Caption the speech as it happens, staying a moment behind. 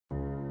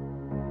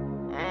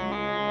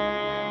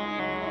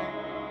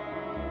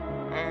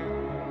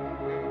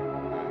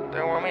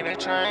want me to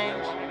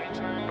change,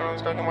 but I'm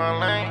stuck in my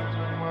lane,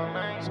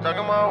 stuck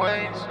in my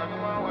ways.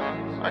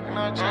 I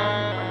cannot change.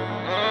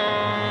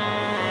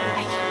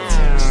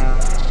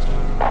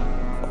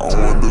 I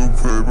want the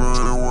paper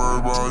and worry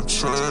about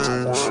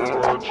change.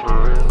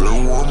 They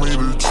want me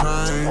to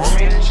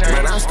change,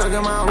 but I'm stuck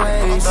in my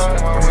ways.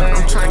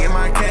 I'm trying to get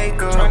my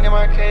cake up.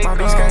 My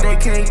bitch got that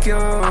cake, yo.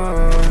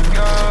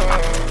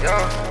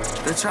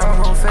 The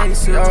chopper gon'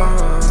 face you.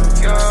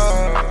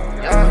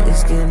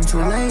 It's getting too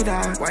late,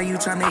 why you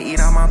tryna eat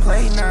on my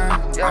plate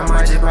now? I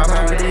might just pop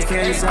out with the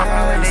case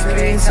out. If it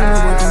ain't simple,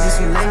 we can get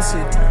some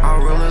laces.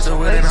 I'll roll up the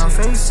wood and I'll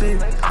face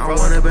it. I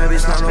want a bad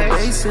bitch, not no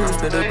basis.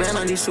 But the band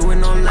on these shoes with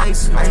no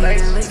laces. I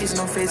ain't in lickets,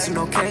 no faces,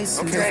 no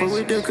cases. Careful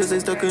with them, cause they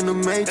stuck in the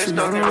matrix.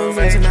 No, no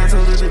reason, I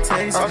told her to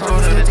taste it. I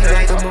told her to take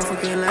like a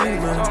motherfucking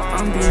label.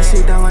 I'm being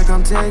shit down like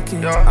I'm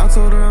taking. I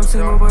told her I'm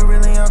single, but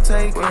really I'm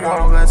taking. I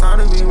don't got time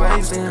to be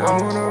wasting.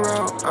 I'm on the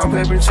road, I'm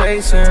paper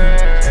chasing.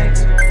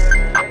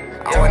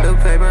 I want the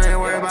paper and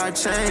worry about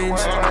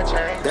change.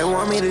 They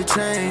want me to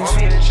change,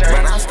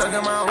 but I'm stuck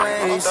in my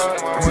ways.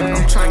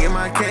 I'm trying to get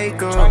my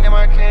cake up.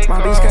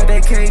 My bitch got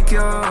that cake,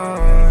 yo.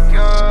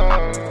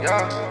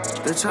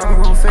 The chopper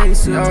gon'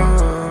 face you.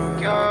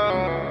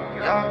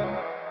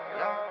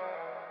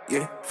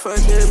 Yeah, fuck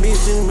that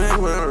bitch in the back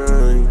of my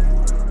run.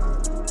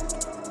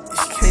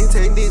 She can't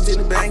take this in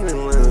the back of the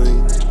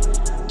line.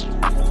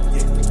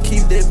 Yeah,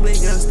 keep that blick,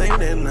 gotta stay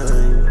that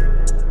night.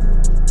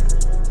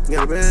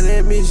 Got a bad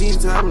that bitch, she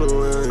top of the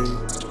line.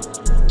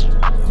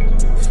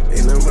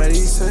 Ain't nobody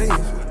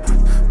safe.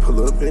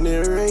 Pull up in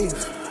that rave.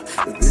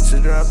 The bitch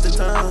will drop the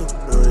top.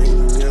 I ain't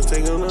even gotta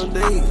take on no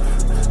date.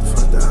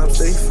 Fuck the ops,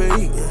 they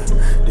fake.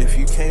 If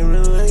you can't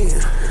relate,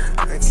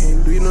 I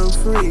can't be no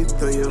freak.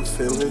 Throw your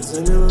feelings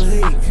in the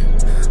lake.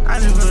 I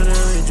just put on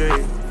a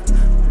Drake,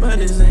 but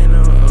this ain't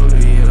no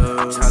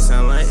OVO. Talk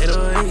sound like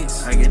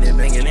 808s. I get that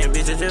banging that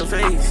bitch at your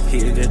face.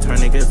 Hit a good turn,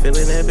 nigga,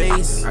 feeling that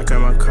bass. I got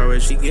my car where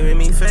she giving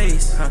me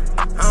face. I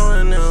don't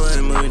wanna know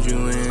what mood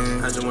you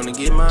in. I just wanna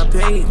get my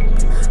pay.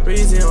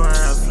 Reason why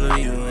I flew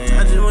you in.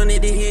 I just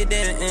wanted to hit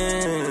that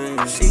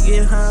end. She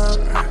get hot,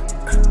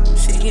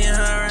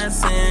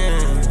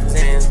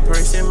 Sands,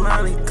 Persian,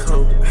 Molly,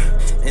 Coke,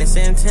 and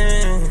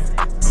Santan.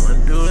 I'ma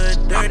do it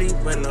dirty,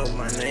 but no,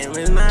 my name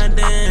is not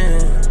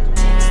Dan.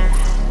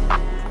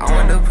 I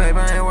want the paper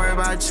and worry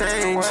about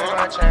change.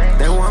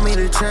 They want me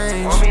to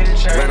change,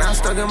 but I'm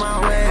stuck in my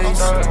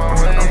ways.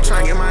 I'm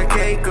trying to get my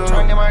cake up.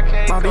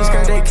 My bitch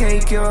got that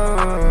cake, yo.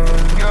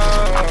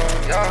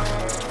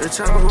 The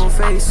chopper gon'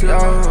 face you.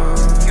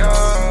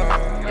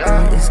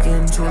 It's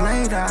getting too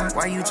late,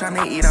 why you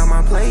tryna eat on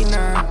my plate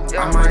now?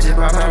 I might just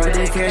pop out with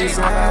the case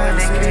out.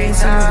 If it ain't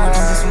simple, we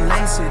can get some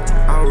laces.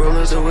 I'll roll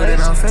up the wood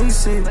and I'll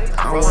face it.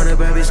 I want a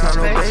bad bitch, not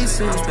no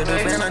basis. But the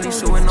band on these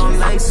shoes with no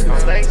laces.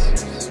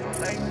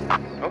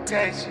 No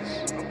cases,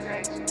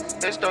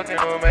 they stuck in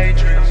a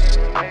matrix.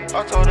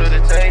 I told her to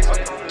taste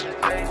it.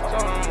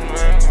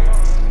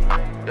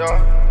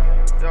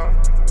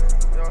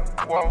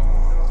 Whoa,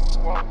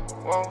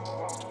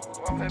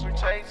 paper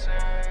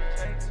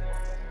chasing.